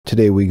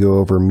Today we go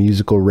over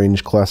musical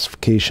range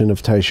classification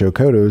of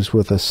Taishokotos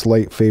with a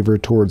slight favor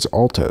towards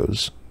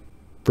altos.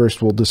 First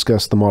we'll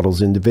discuss the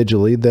models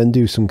individually, then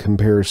do some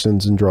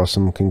comparisons and draw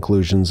some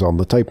conclusions on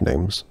the type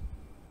names.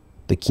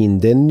 The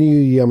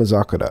Kindenryu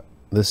Yamazakura.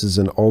 This is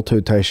an alto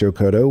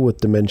Taishokoto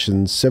with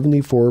dimensions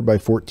 74 by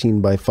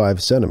 14 by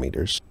 5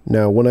 centimeters.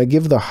 Now when I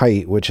give the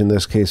height, which in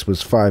this case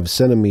was 5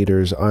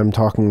 centimeters, I'm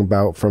talking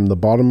about from the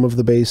bottom of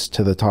the bass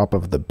to the top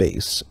of the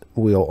bass.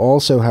 We'll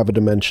also have a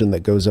dimension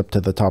that goes up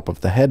to the top of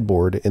the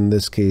headboard, in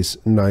this case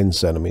 9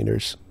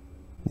 centimeters.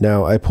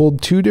 Now I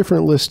pulled two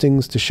different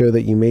listings to show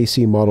that you may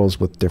see models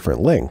with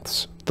different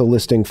lengths. The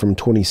listing from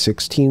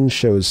 2016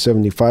 shows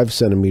 75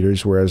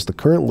 centimeters, whereas the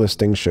current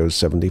listing shows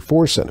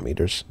 74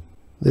 centimeters.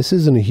 This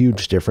isn't a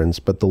huge difference,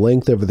 but the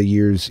length over the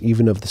years,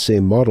 even of the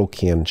same model,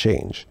 can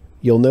change.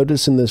 You'll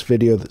notice in this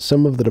video that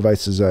some of the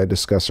devices I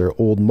discuss are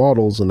old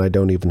models and I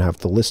don't even have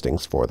the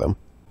listings for them.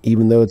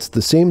 Even though it's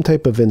the same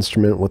type of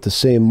instrument with the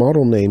same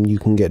model name, you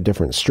can get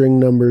different string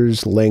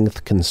numbers,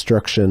 length,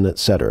 construction,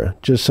 etc.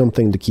 Just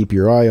something to keep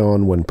your eye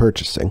on when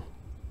purchasing.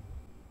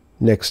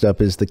 Next up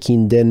is the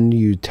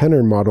Kindenryu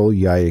tenor model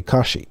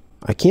Yaekashi.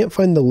 I can't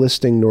find the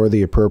listing nor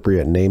the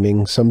appropriate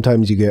naming.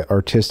 Sometimes you get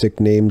artistic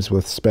names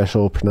with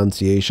special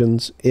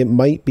pronunciations. It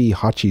might be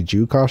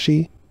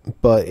Hiougichou,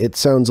 but it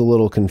sounds a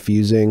little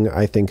confusing.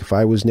 I think if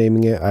I was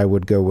naming it, I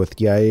would go with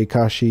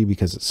Yaekashi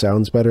because it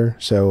sounds better,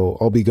 so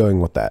I'll be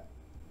going with that.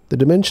 The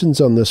dimensions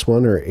on this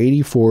one are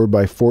 84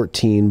 by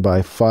 14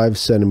 by 5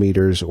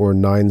 centimeters or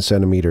 9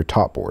 centimeter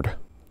topboard.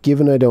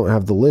 Given I don't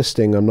have the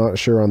listing, I'm not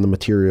sure on the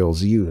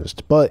materials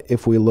used, but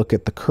if we look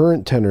at the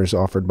current tenors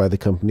offered by the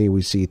company,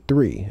 we see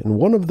three, and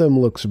one of them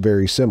looks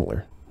very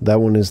similar.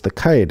 That one is the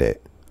Kaede.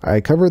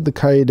 I covered the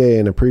Kaede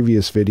in a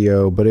previous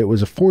video, but it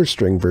was a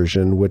 4-string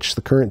version, which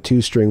the current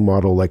 2-string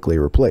model likely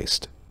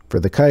replaced. For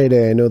the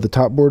Kaede, I know the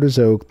topboard is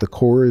oak, the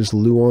core is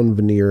Luon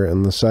veneer,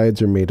 and the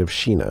sides are made of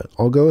Shina.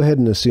 I'll go ahead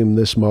and assume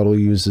this model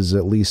uses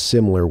at least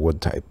similar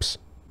wood types.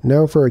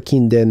 Now for a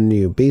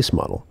Kindenryu bass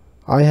model.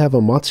 I have a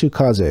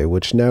Matsukaze,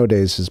 which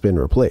nowadays has been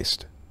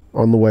replaced.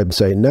 On the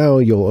website now,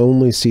 you'll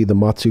only see the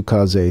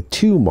Matsukaze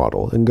 2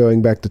 model, and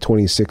going back to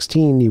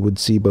 2016, you would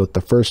see both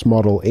the first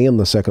model and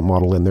the second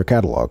model in their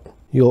catalog.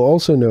 You'll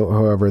also note,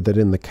 however, that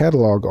in the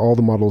catalog, all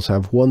the models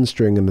have one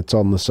string and it's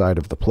on the side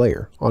of the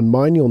player. On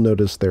mine, you'll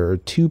notice there are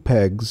 2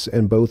 pegs,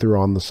 and both are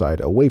on the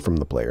side away from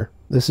the player.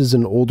 This is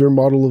an older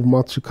model of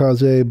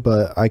Matsukaze,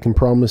 but I can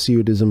promise you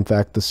it is in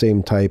fact the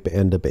same type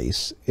and a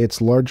bass.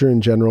 It's larger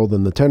in general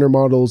than the tenor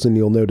models, and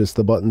you'll notice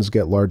the buttons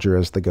get larger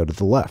as they go to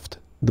the left.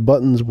 The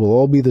buttons will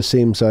all be the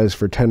same size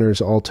for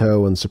tenors,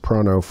 alto, and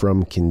soprano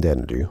from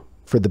Kindenryu.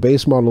 For the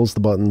bass models, the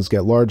buttons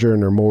get larger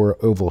and are more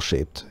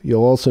oval-shaped.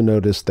 You'll also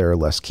notice there are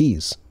less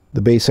keys.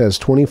 The bass has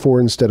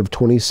 24 instead of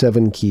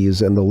 27 keys,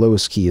 and the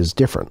lowest key is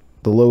different.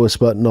 The lowest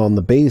button on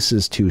the bass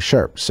is 2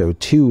 sharp, so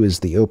 2 is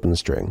the open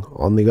string.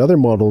 On the other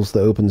models, the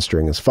open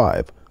string is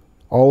 5.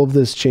 All of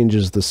this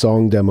changes the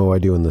song demo I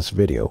do in this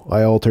video.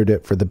 I altered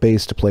it for the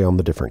bass to play on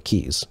the different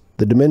keys.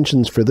 The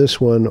dimensions for this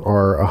one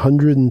are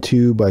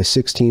 102 by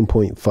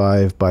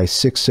 16.5 by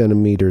 6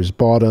 centimeters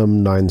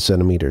bottom, 9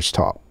 centimeters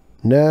top.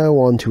 Now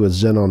on to a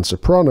Zenon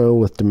soprano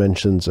with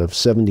dimensions of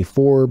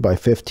 74 by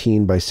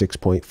 15 by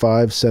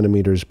 6.5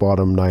 centimeters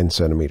bottom, 9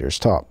 centimeters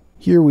top.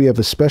 Here we have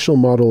a special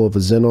model of a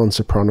Zenon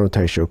soprano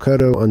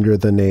Taishokoto under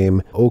the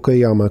name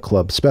Okayama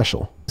Club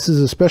Special. This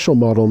is a special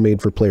model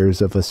made for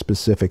players of a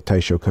specific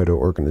Taishokoto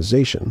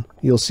organization.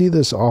 You'll see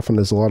this often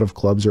as a lot of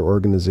clubs or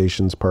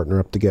organizations partner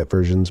up to get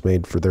versions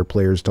made for their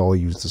players to all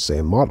use the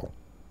same model.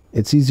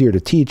 It's easier to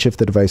teach if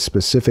the device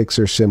specifics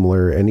are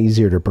similar, and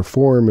easier to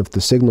perform if the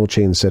signal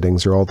chain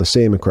settings are all the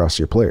same across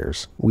your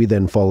players. We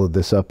then followed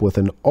this up with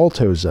an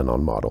Alto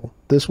Zenon model.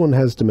 This one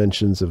has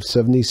dimensions of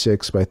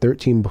 76 by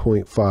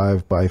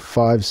 13.5 by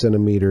 5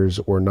 centimeters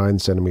or 9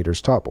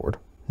 centimeters topboard.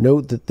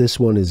 Note that this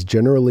one is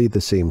generally the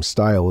same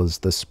style as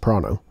the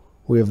soprano.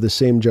 We have the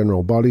same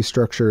general body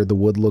structure, the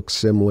wood looks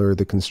similar,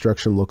 the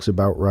construction looks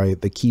about right,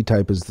 the key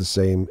type is the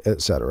same,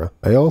 etc.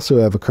 I also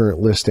have a current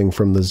listing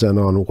from the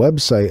Zenon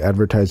website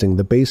advertising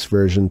the bass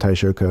version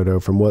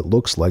Taishokoto from what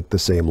looks like the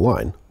same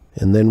line.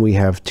 And then we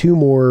have 2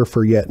 more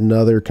for yet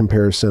another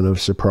comparison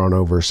of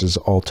soprano versus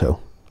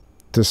alto.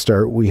 To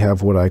start, we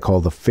have what I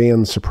call the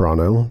fan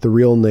soprano. The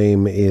real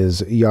name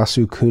is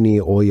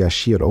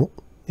Yasukuni-Oyashiro.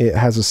 It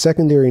has a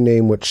secondary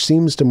name which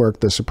seems to mark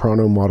the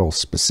soprano model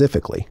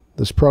specifically.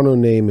 The soprano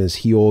name is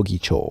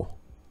Hiougichou.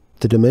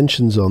 The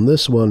dimensions on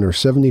this one are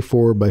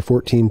 74 by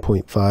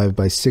 14.5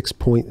 by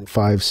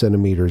 6.5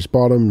 centimeters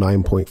bottom,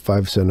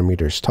 9.5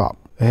 centimeters top.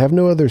 I have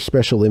no other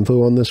special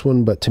info on this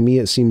one, but to me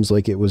it seems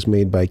like it was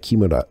made by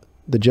Kimura.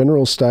 The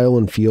general style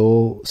and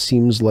feel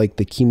seems like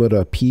the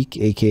Kimura Peak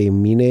aka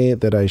Mine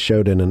that I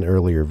showed in an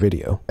earlier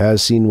video.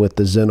 As seen with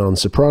the Zenon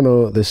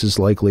soprano, this is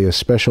likely a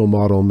special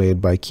model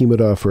made by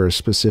Kimura for a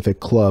specific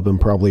club and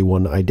probably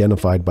one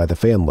identified by the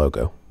fan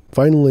logo.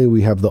 Finally,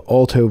 we have the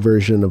alto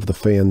version of the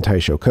fan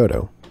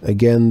Taishokoto.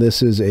 Again,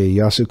 this is a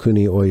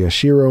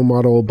Yasukuni-Oyashiro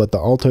model, but the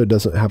alto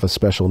doesn't have a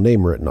special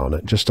name written on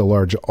it, just a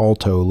large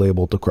alto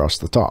labeled across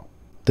the top.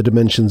 The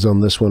dimensions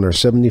on this one are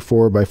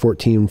 74 by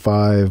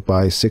 14.5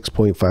 by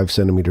 6.5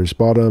 centimeters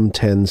bottom,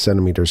 10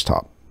 centimeters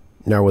top.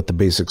 Now with the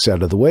basics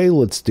out of the way,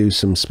 let's do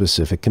some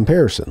specific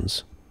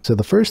comparisons. So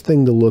the first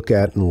thing to look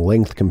at in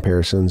length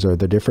comparisons are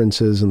the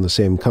differences in the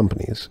same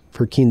companies.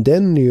 For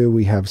Kindenryu,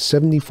 we have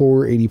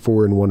 74,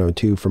 84, and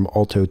 102 from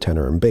alto,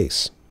 tenor, and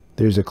bass.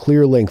 There's a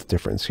clear length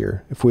difference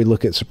here. If we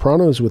look at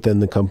sopranos within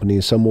the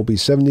company, some will be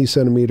 70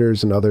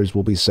 centimeters and others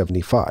will be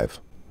 75.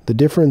 The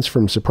difference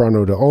from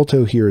soprano to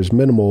alto here is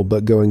minimal,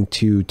 but going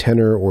to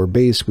tenor or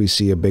bass, we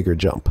see a bigger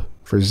jump.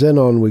 For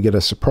Zenon, we get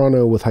a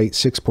soprano with height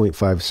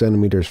 6.5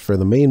 centimeters for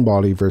the main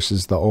body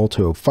versus the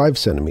alto 5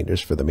 centimeters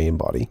for the main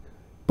body.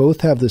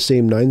 Both have the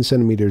same 9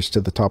 centimeters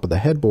to the top of the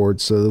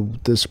headboard, so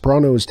the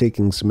soprano is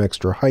taking some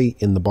extra height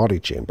in the body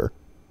chamber.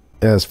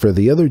 As for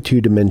the other two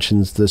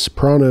dimensions, the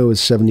soprano is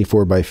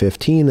 74 by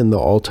 15 and the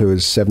alto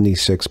is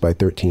 76 by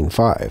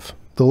 13.5.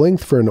 The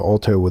length for an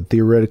alto would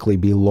theoretically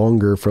be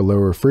longer for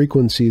lower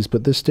frequencies,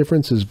 but this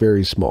difference is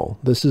very small.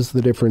 This is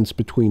the difference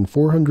between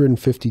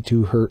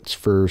 452 Hz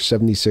for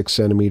 76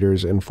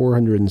 centimeters and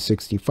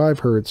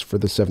 465 Hz for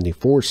the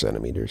 74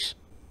 centimeters.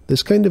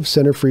 This kind of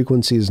center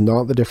frequency is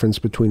not the difference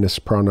between a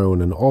soprano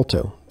and an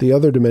alto. The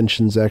other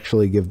dimensions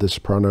actually give the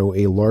soprano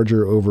a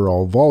larger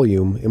overall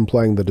volume,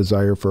 implying the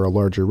desire for a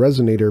larger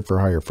resonator for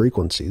higher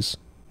frequencies.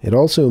 It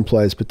also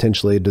implies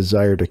potentially a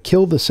desire to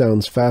kill the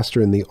sounds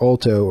faster in the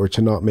alto or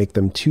to not make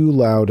them too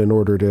loud in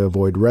order to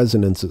avoid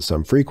resonance at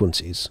some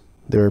frequencies.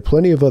 There are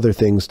plenty of other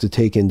things to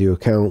take into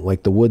account,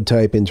 like the wood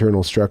type,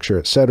 internal structure,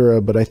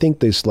 etc., but I think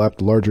they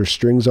slapped larger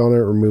strings on it,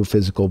 removed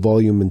physical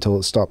volume until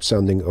it stopped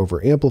sounding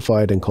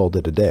over-amplified, and called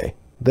it a day.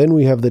 Then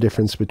we have the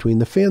difference between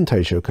the fan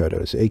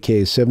Taishokotos,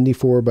 aka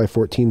 74 by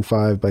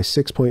 14.5 by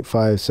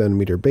 6.5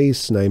 centimeter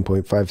bass,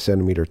 9.5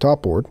 centimeter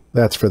topboard.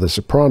 That's for the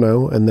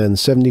soprano, and then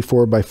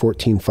 74 by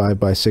 14.5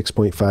 by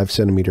 6.5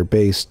 centimeter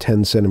bass,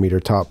 10 centimeter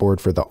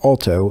topboard for the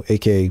alto,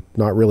 aka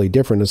not really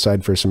different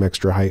aside for some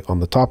extra height on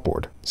the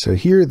topboard. So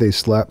here they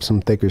slapped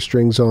some thicker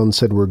strings on,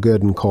 said we're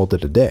good, and called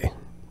it a day.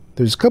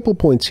 There's a couple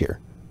points here.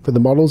 For the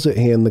models at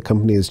hand, the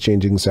company is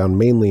changing sound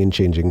mainly in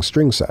changing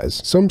string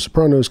size. Some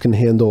sopranos can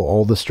handle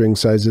all the string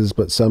sizes,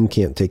 but some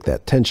can't take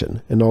that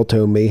tension. An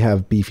alto may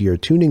have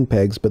beefier tuning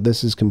pegs, but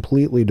this is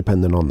completely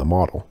dependent on the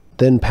model.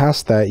 Then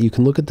past that, you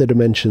can look at the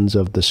dimensions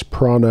of the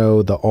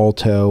soprano, the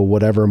alto,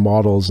 whatever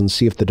models, and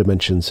see if the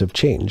dimensions have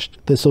changed.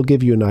 This will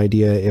give you an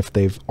idea if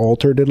they've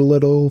altered it a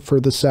little for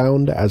the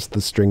sound as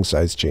the string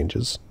size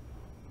changes.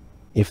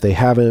 If they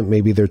haven't,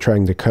 maybe they're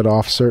trying to cut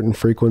off certain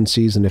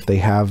frequencies, and if they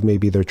have,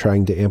 maybe they're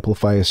trying to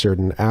amplify a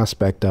certain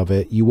aspect of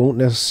it. You won't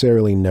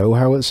necessarily know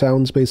how it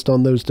sounds based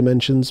on those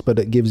dimensions, but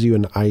it gives you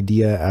an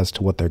idea as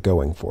to what they're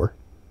going for.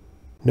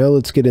 Now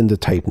let's get into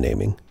type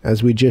naming.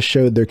 As we just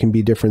showed, there can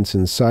be difference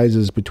in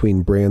sizes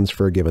between brands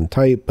for a given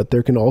type, but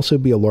there can also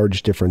be a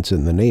large difference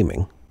in the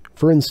naming.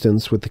 For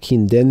instance, with the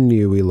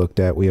Kindenryu we looked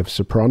at, we have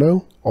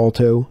soprano,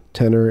 alto,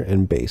 tenor,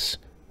 and bass.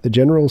 The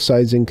general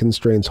sizing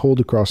constraints hold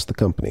across the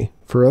company.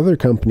 For other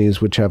companies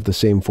which have the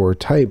same four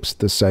types,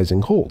 this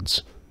sizing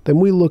holds.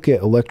 Then we look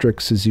at Electric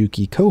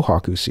Suzuki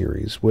Kohaku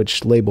series,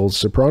 which labels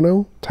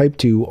soprano, type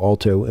 2,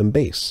 alto, and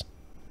bass.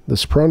 The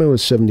soprano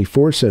is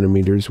 74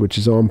 centimeters, which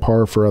is on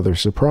par for other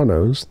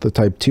sopranos. The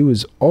type 2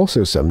 is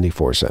also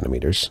 74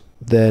 centimeters.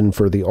 Then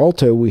for the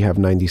alto, we have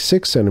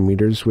 96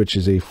 centimeters, which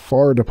is a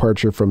far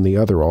departure from the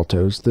other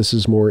altos. This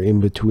is more in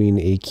between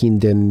a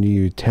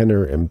Kindenryu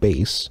tenor and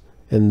bass.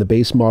 And the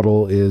base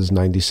model is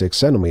 96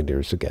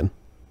 centimeters again.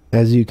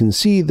 As you can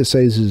see, the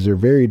sizes are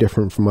very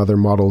different from other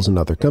models and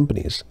other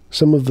companies.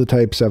 Some of the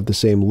types have the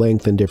same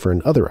length and differ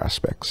in other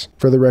aspects.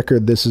 For the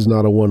record, this is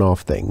not a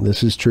one-off thing.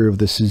 This is true of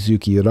the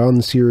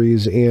Suzuki-Ran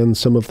series, and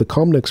some of the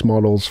Comnix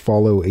models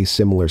follow a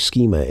similar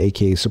schema,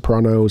 aka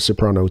soprano,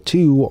 soprano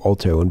 2,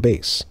 alto, and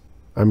bass.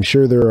 I'm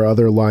sure there are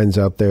other lines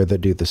out there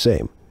that do the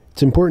same.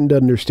 It's important to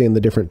understand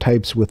the different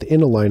types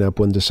within a lineup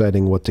when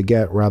deciding what to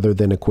get, rather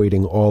than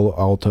equating all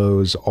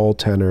altos, all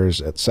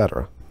tenors,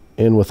 etc.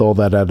 And with all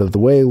that out of the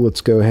way,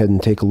 let's go ahead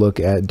and take a look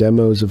at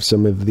demos of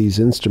some of these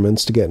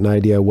instruments to get an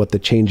idea what the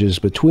changes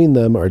between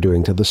them are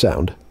doing to the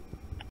sound.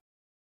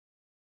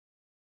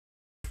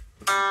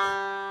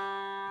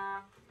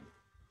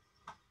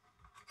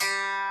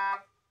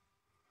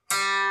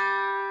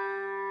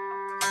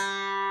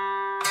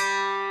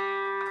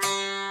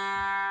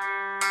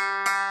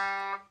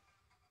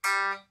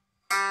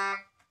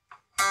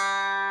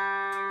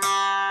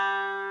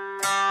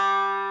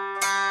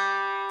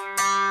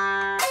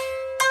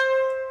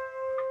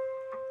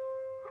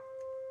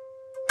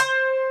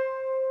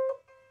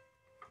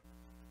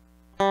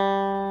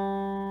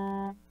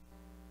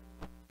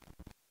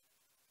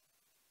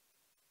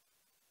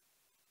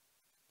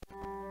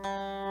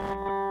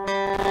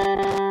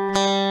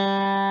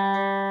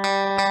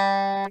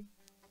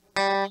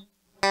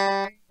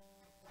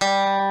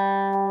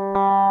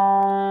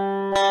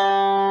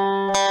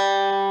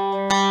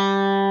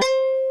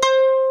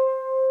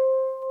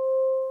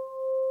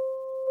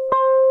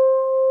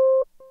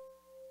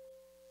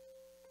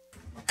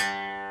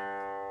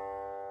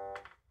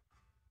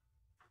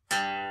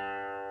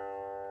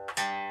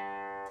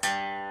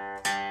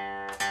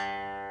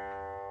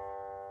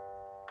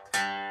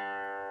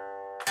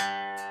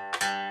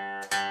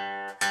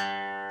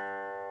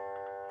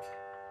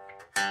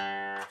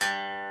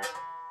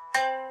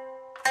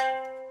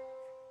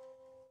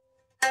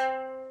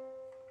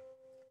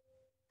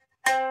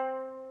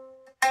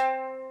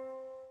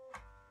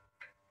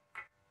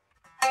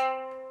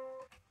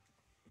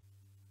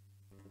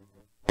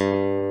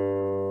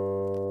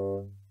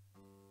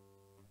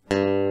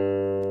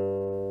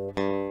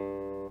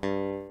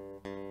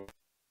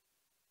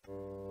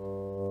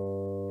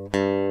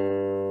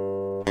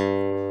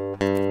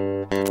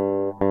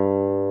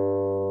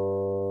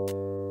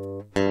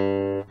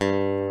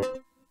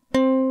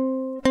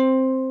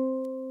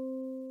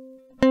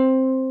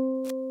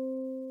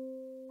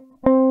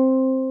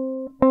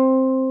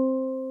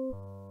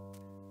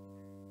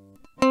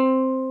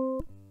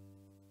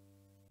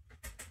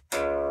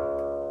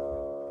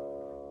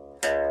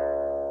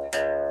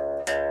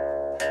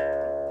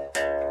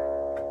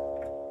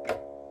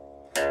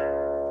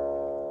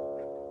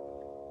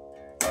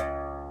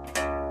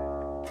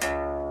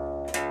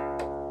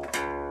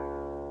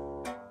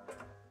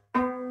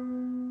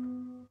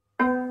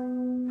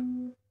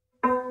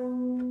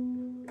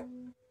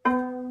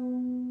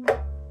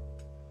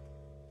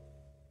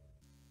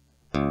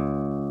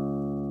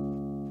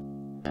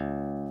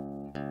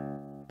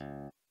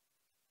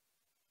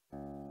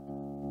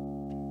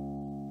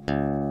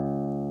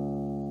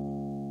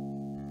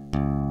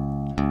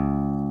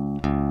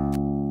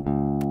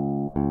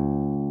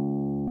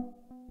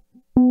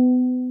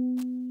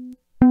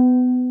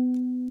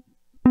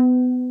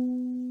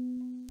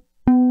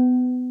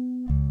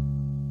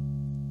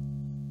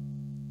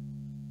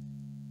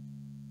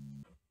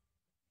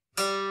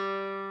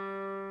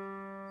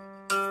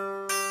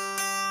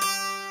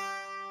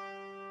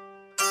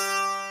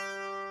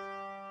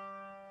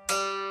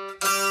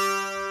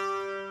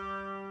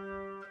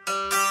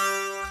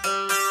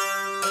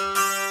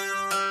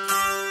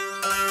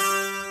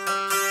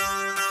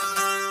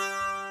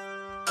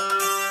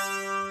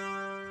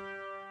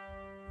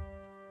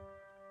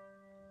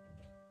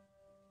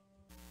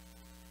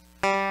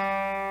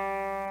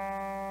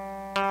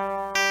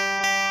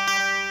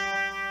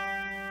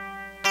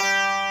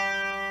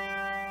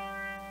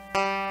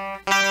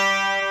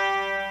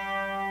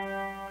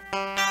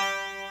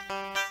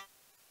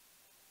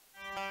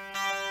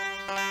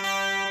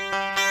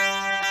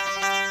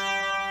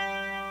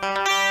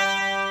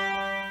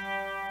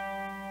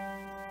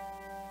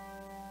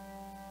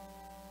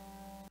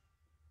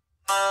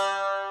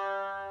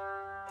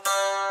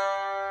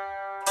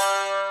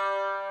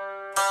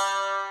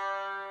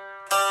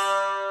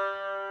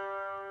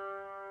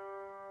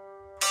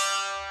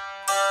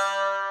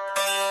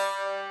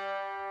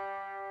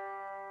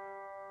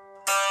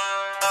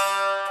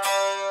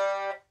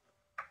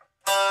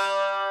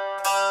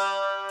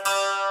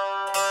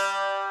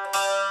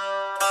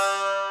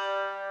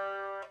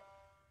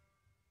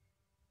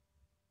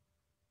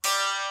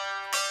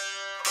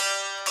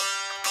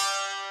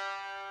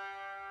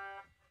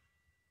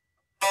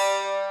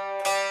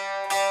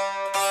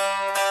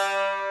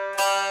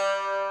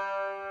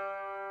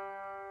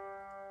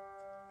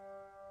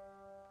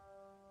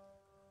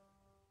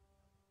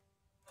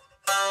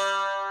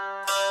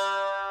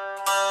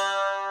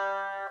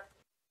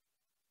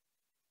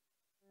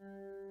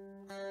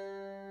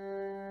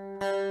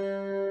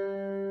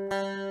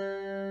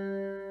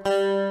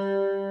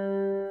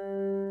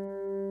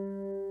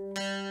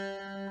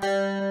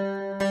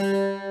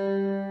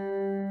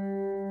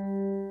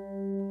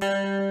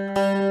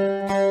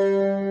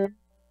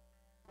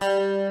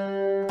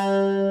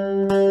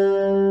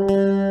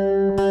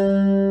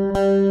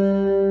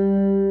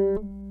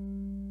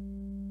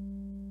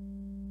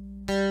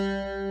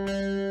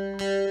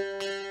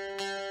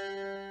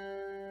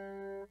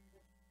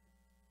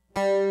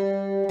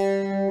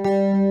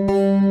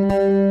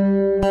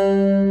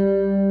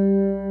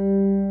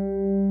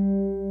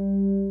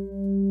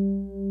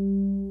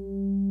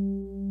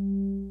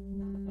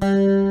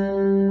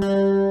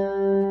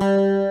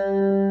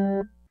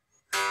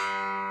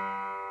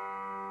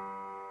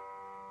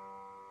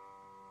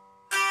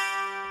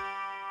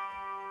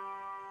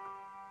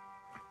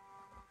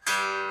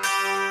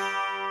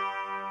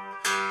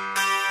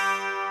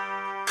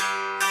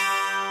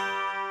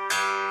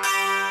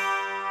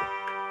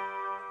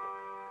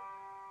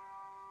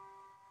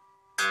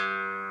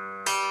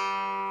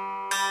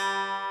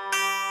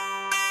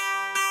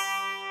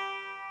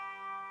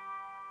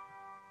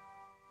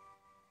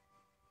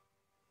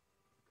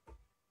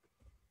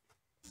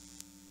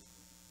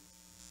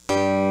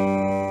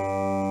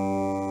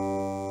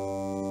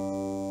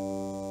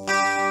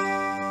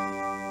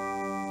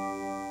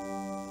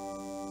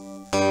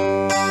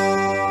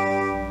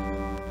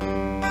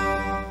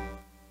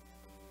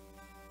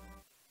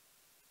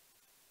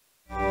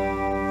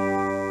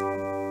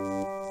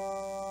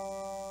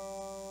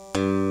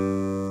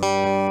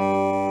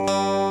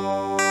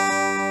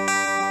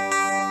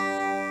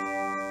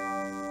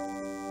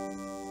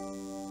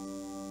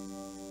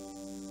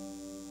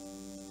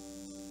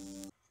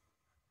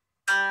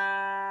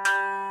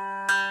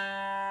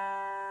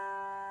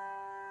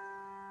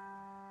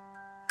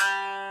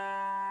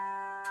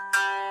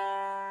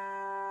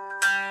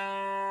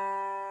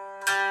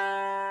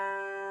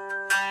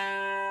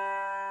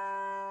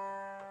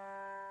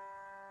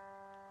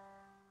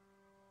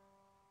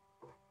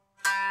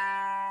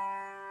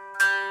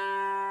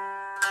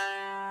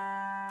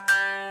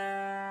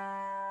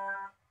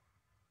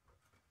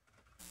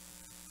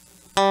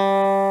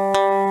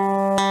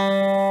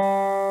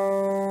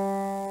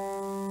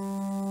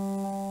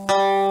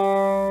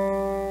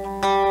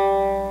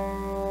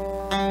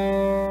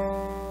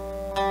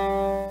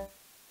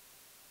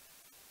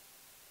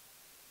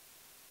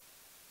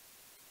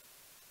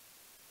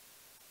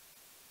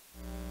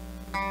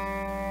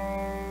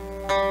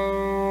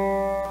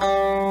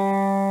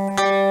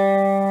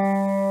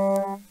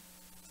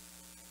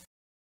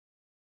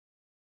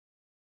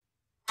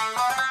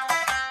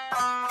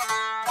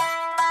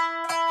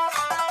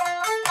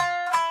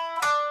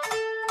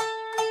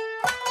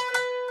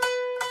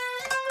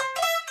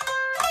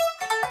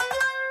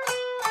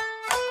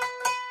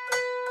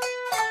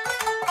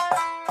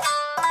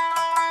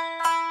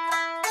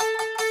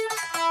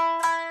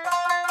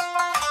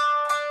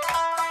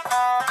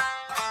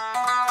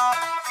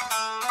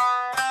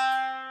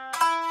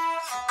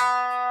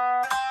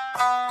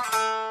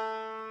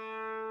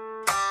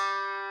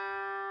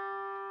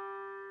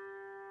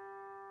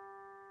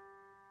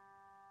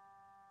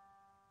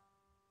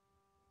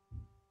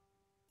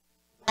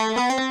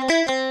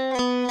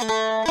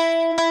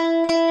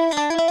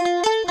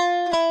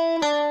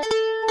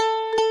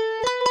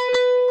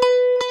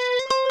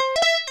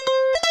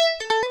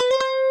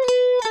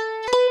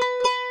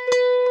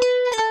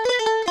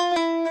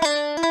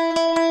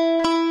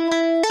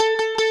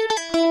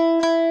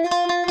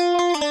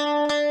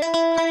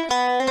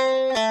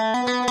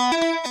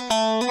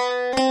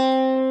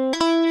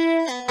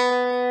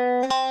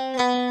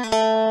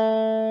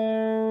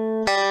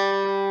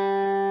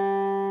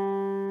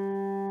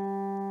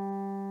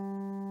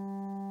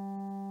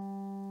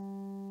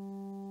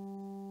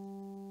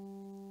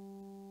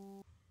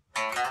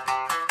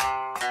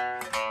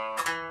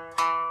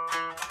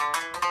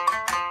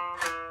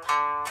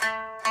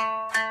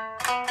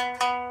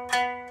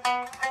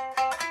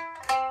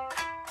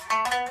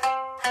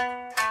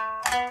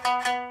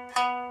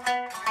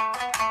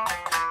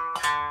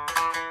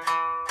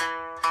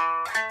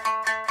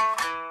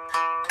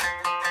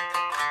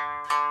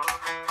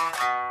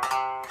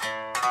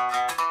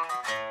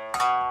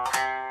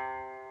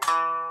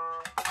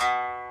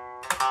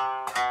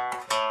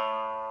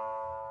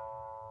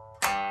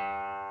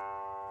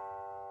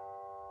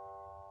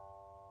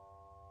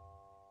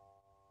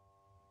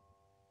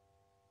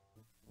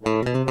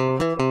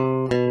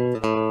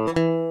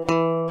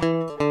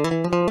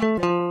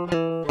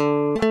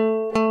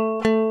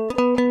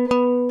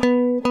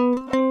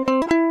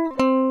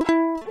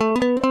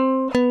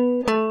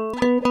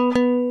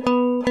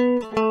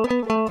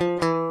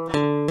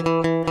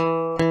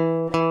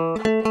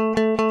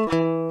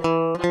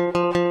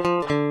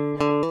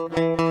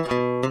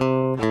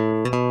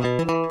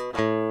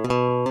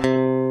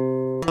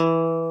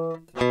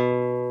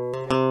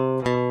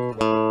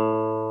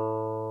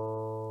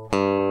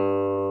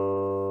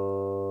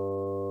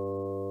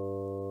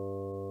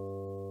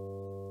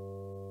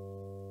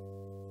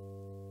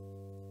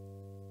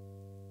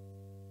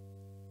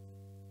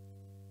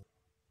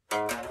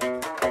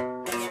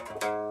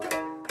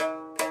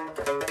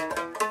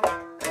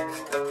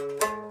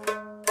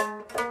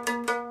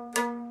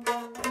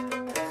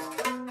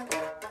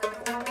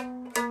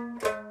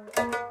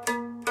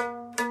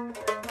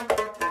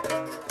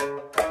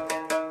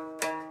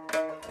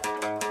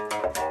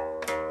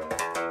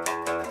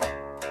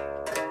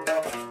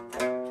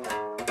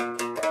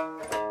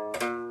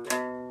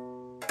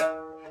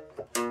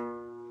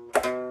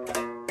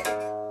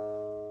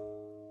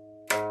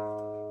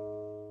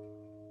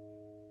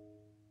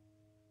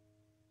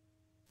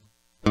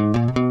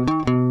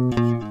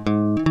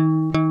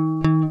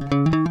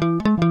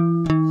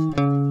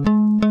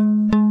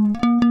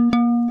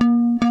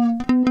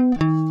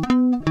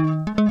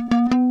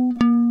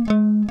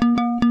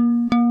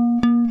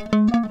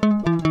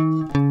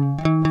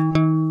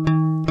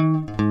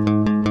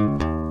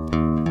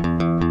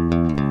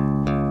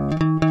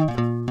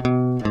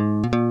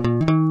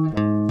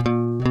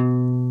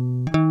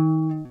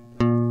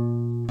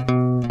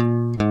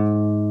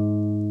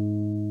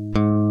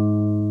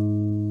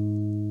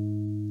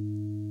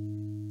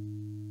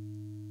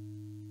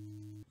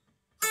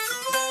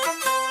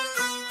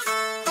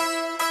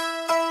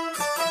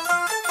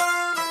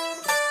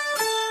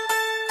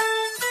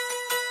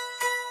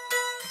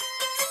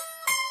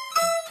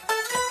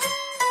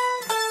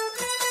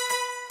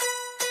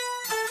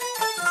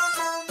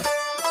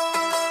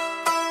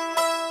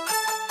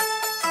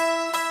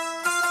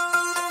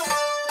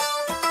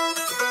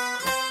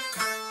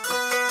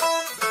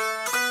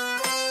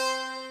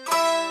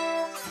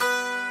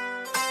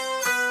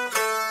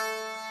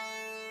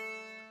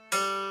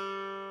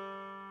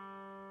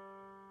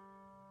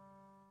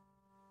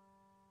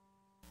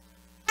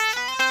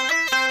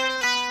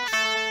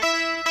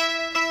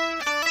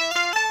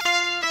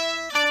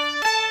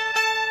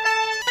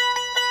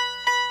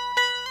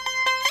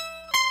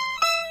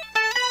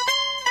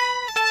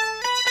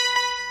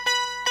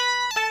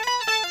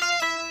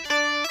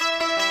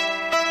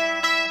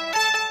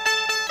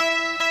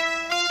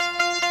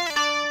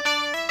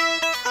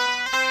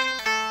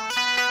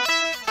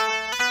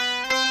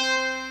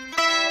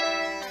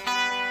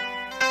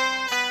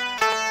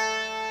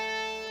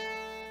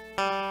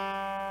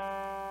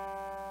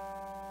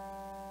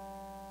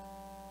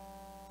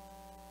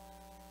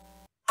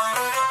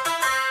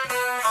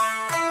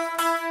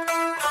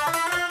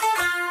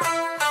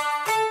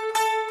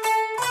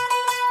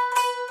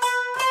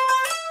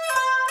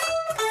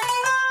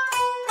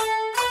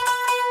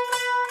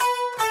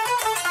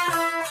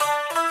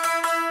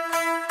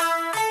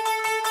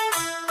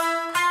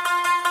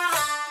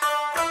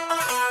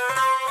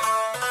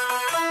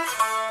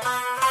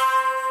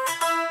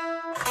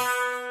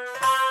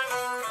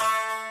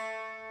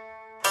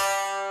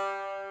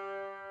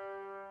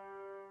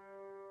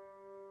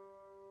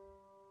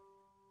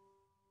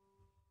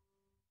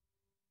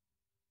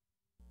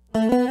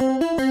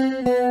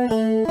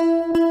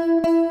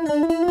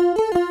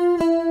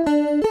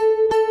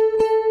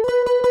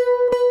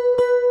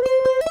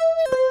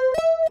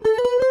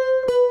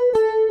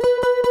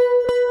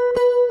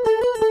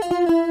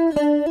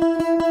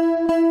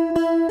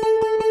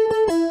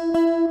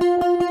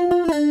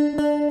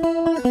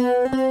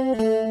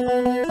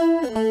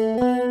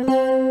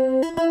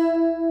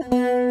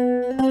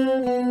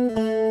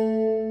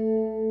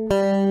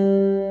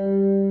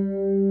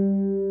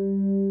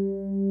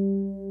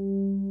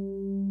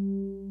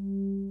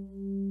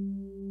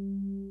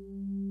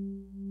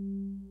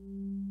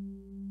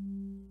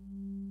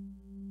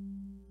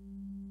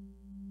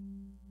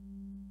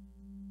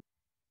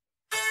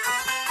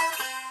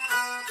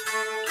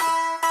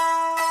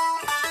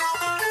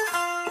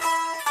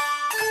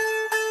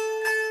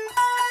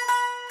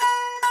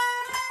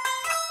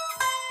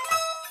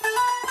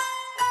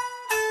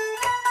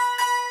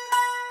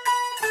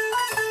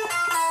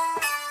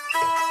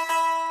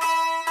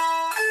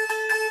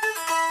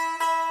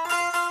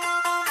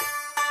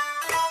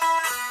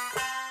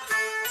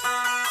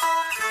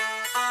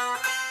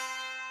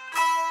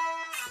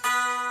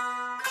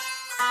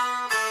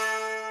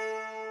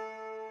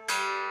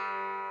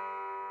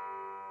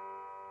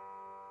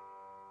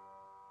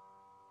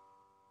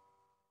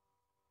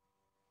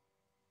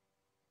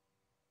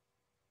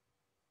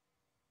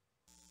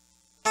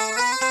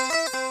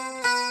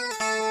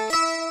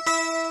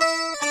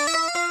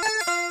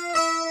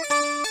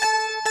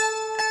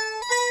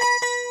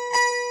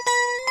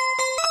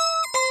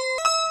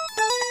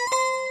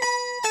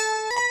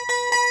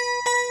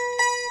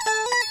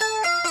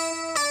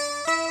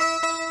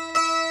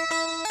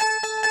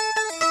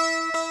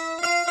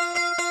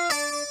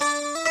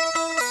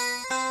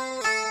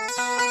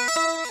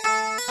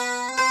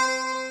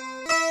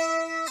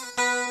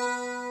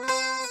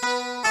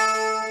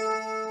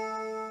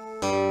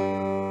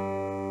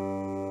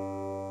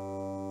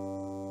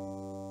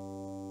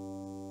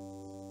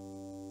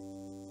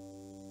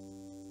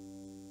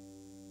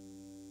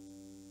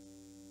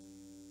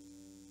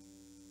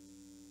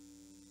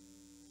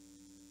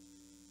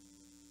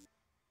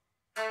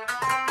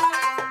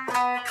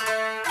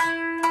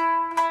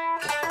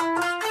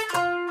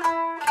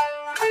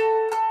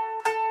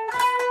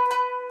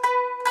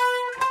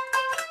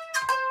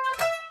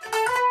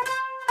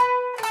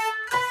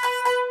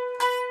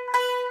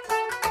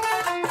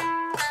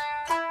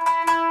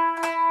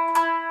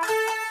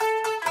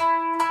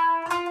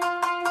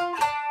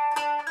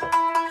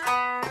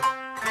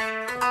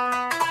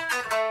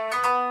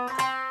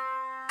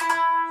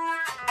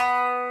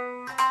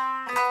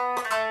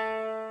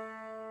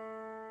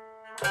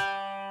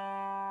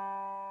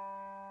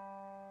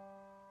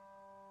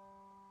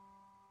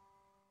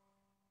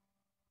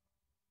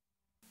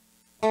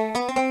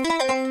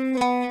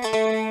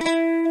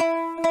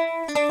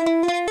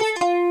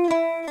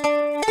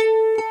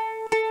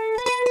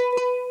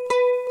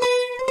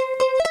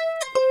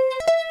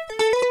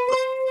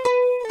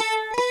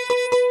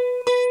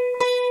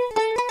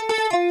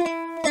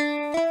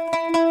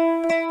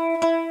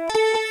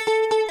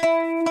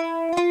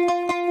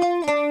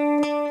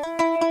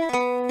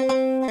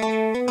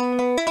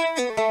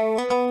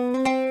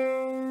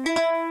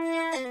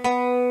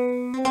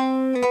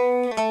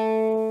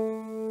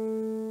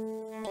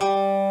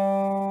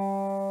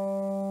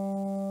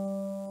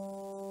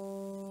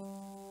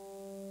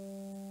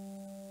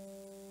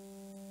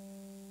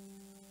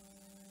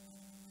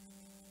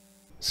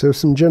 So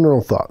some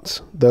general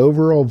thoughts. The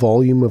overall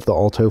volume of the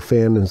alto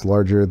fan is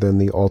larger than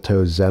the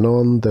alto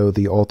Zenon, though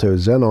the alto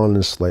Zenon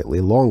is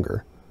slightly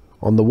longer.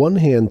 On the one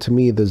hand, to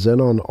me, the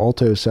Zenon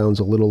alto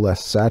sounds a little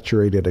less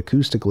saturated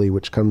acoustically,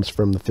 which comes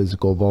from the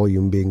physical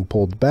volume being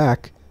pulled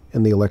back,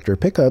 and the electro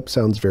pickup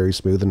sounds very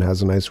smooth and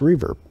has a nice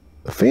reverb.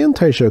 The fan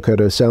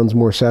Taishokoto sounds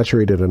more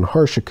saturated and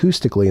harsh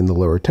acoustically in the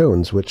lower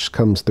tones, which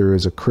comes through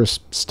as a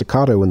crisp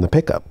staccato in the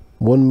pickup.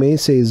 One may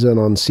say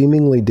Zenon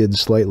seemingly did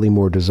slightly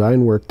more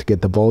design work to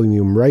get the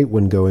volume right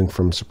when going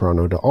from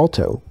soprano to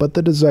alto, but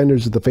the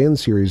designers of the fan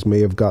series may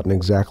have gotten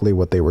exactly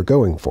what they were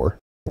going for.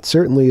 It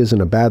certainly isn't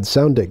a bad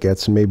sound it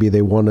gets, and maybe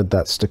they wanted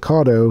that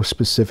staccato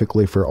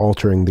specifically for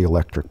altering the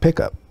electric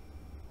pickup.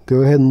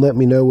 Go ahead and let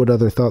me know what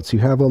other thoughts you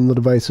have on the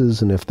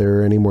devices, and if there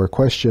are any more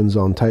questions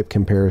on type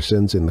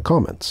comparisons in the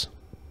comments.